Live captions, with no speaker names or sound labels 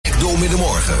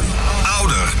Middermorgen.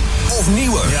 Ouder of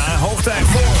Nieuwer? Ja, hoog tijd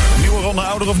voor. Nieuwe ronde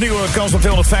Ouder of Nieuwer. Kans op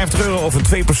 €250 of een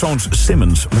 2-persoons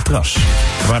Simmons matras.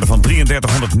 De waarde van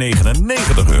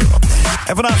 €3399.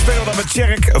 En vandaag spelen we dan met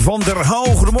Tjerk van der Houw.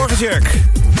 Goedemorgen, Tjerk.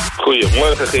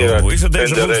 Goedemorgen, Gerard. Hoe is het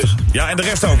deze woensdag? Ja, en de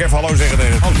rest ook. Even hallo zeggen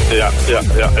tegen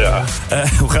het. Ja.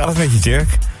 Hoe gaat het met je,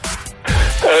 Tjerk?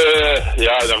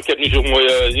 Ik heb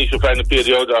niet zo'n fijne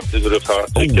periode achter de rug gehad.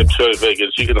 Ik heb 7 weken in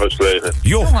het ziekenhuis gelegen.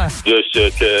 Joh. Dus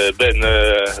ik ben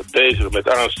bezig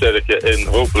met aansterken en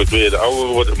hopelijk weer ouder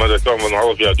worden. Maar dat kan wel een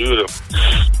half jaar duren.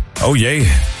 Oh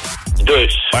jee.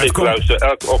 Dus ik luister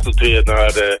elke ochtend weer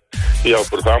naar jouw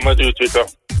programma. Het duurt weer toch.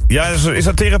 Ja, is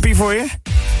dat therapie voor je?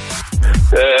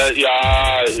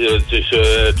 Het is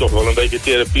toch wel een beetje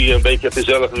therapie. Een beetje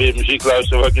gezellig weer muziek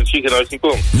luisteren waar ik in het ziekenhuis niet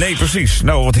kon. Nee, precies.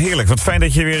 Nou, wat heerlijk. Wat fijn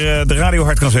dat je weer de radio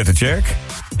hard kan zetten, Tjerk.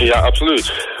 Ja,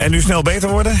 absoluut. En nu snel beter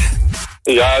worden?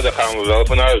 Ja, daar gaan we wel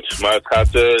vanuit. Maar het gaat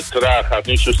traag, gaat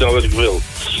niet zo snel als ik wil.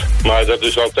 Maar dat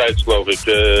is altijd, geloof ik,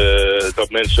 dat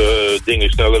mensen dingen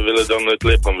sneller willen dan het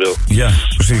lichaam wil. Ja,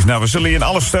 precies. Nou, we zullen je in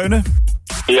alles steunen.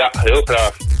 Ja, heel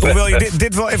graag. Hoewel je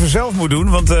dit wel even zelf moet doen,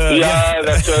 want...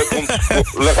 dat komt...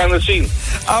 We gaan het zien.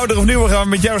 Ouder of Nieuwer gaan we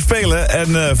met jou spelen.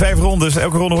 En 5 rondes,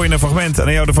 elke ronde hoor je een fragment. En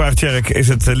aan jou de vraag, Tjerk, is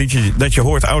het liedje dat je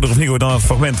hoort Ouder of Nieuwer dan het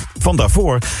fragment van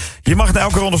daarvoor? Je mag na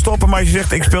elke ronde stoppen, maar als je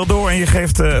zegt ik speel door en je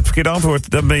geeft het verkeerde antwoord,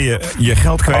 dan ben je je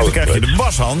geld kwijt. Dan krijg je de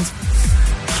washand.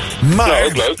 Maar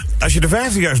ook leuk. Als je de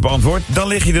 15 juist beantwoordt, dan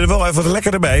lig je er wel even wat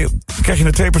lekker erbij. Dan krijg je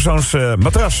een 2-persoons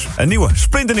matras. Een nieuwe,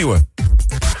 splinternieuwe.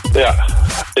 Ja,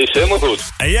 is helemaal goed.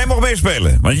 En jij mag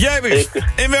meespelen, want jij wist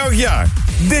in welk jaar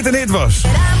dit een hit was.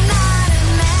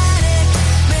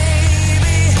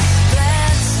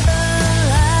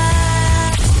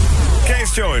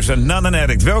 Case Choice en Not an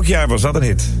Addict. Welk jaar was dat een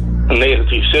hit?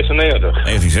 1996.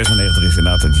 1996 is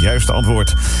inderdaad het juiste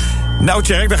antwoord. Nou,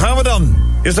 Tjerk, daar gaan we dan.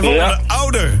 Is de volgende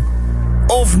Ouder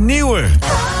of Nieuwer?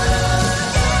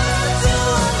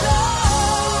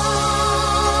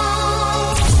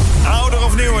 Ouder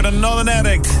of Nieuwer dan Not an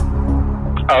Addict?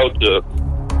 Ouder.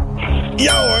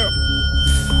 Ja hoor.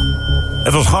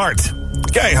 Het was hard.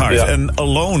 Keihard. Ja. En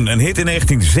Alone, een hit in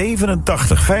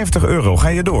 1987. €50. Ga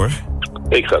je door?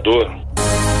 Ik ga door.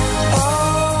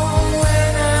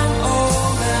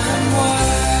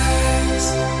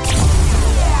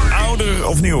 Ouder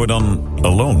of Nieuwer dan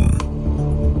Alone?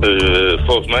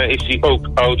 Volgens mij is hij ook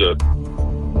ouder.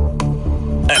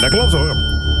 En dat klopt hoor.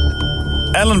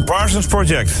 Alan Parsons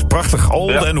Project. Prachtig.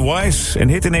 Old and Wise. Een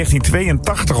hit in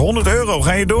 1982. €100.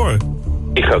 Ga je door?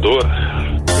 Ik ga door.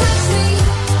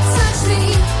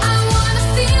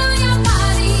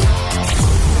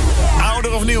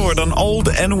 Ouder of Nieuwer dan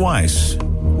Old and Wise?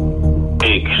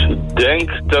 Ik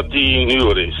denk dat die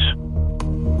nieuwer is.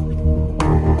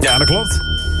 Ja, dat klopt.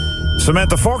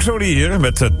 Samantha Fox hoorde hier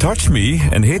met Touch Me.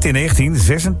 Een hit in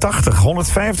 1986.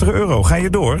 €150. Ga je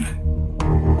door?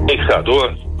 Ik ga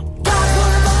door.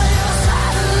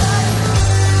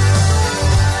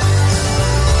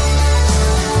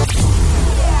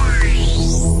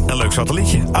 Een leuk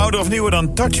satellietje. Ouder of Nieuwer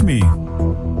dan Touch Me?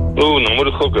 Nou moet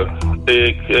ik gokken.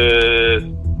 Ik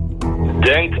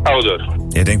denk ouder.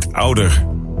 Jij denkt ouder.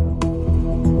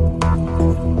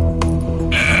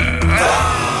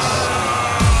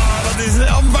 Dat is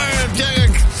jammer,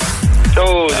 Tjerk.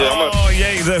 Oh, jammer. Oh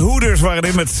jee, de Hoeders waren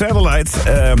dit met Satellite.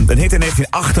 Een hit in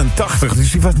 1988.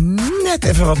 Dus die was net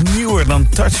even wat nieuwer dan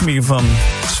Touch Me van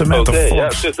Samantha Fox. Ja,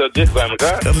 het zit dicht bij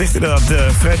elkaar. Dat ligt inderdaad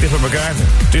vrij dicht bij elkaar.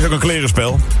 Het is ook een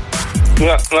klerenspel.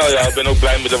 Ja, nou ja, ik ben ook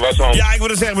blij met de washand. Ja, ik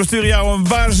wilde zeggen, we sturen jou een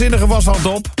waanzinnige washand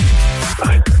op.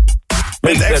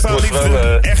 Met extra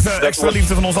liefde, extra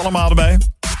liefde van ons allemaal erbij.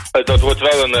 Dat wordt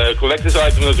wel een collectors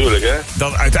item natuurlijk, hè?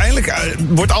 Dat uiteindelijk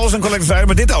wordt alles een collectors item,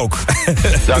 maar dit ook.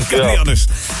 Dat kan niet anders.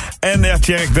 En ja,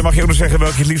 Tjerk, dan mag je ook nog zeggen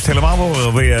welke je het liefst helemaal wil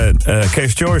horen. Wil je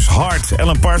Case Choice, Heart,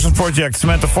 Alan Parsons Project,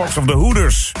 Samantha Fox of The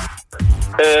Hooders?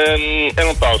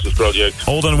 Alan Parsons Project.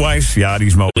 Old and Wise, ja, die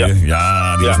is mooi. Ja,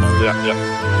 ja die is mooi. Ja.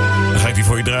 Dan ga ik die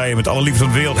voor je draaien met alle liefde van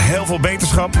de wereld. Heel veel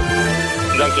beterschap.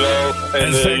 Dankjewel.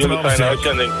 En jullie fijne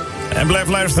uitzending. En blijf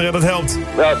luisteren, dat helpt.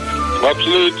 Ja,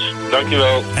 absoluut.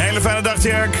 Dankjewel. Een hele fijne dag,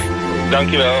 Tjerk.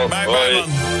 Dankjewel. Bye, Hoi. bye, man.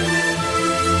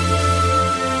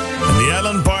 En The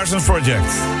Alan Parsons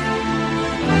Project.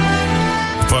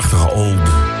 Prachtige Old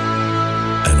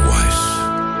and Wise.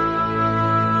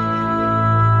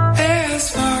 As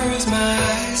far as my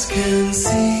eyes can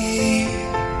see,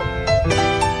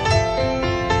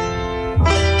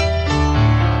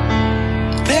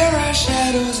 there are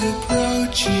shadows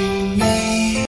approaching me.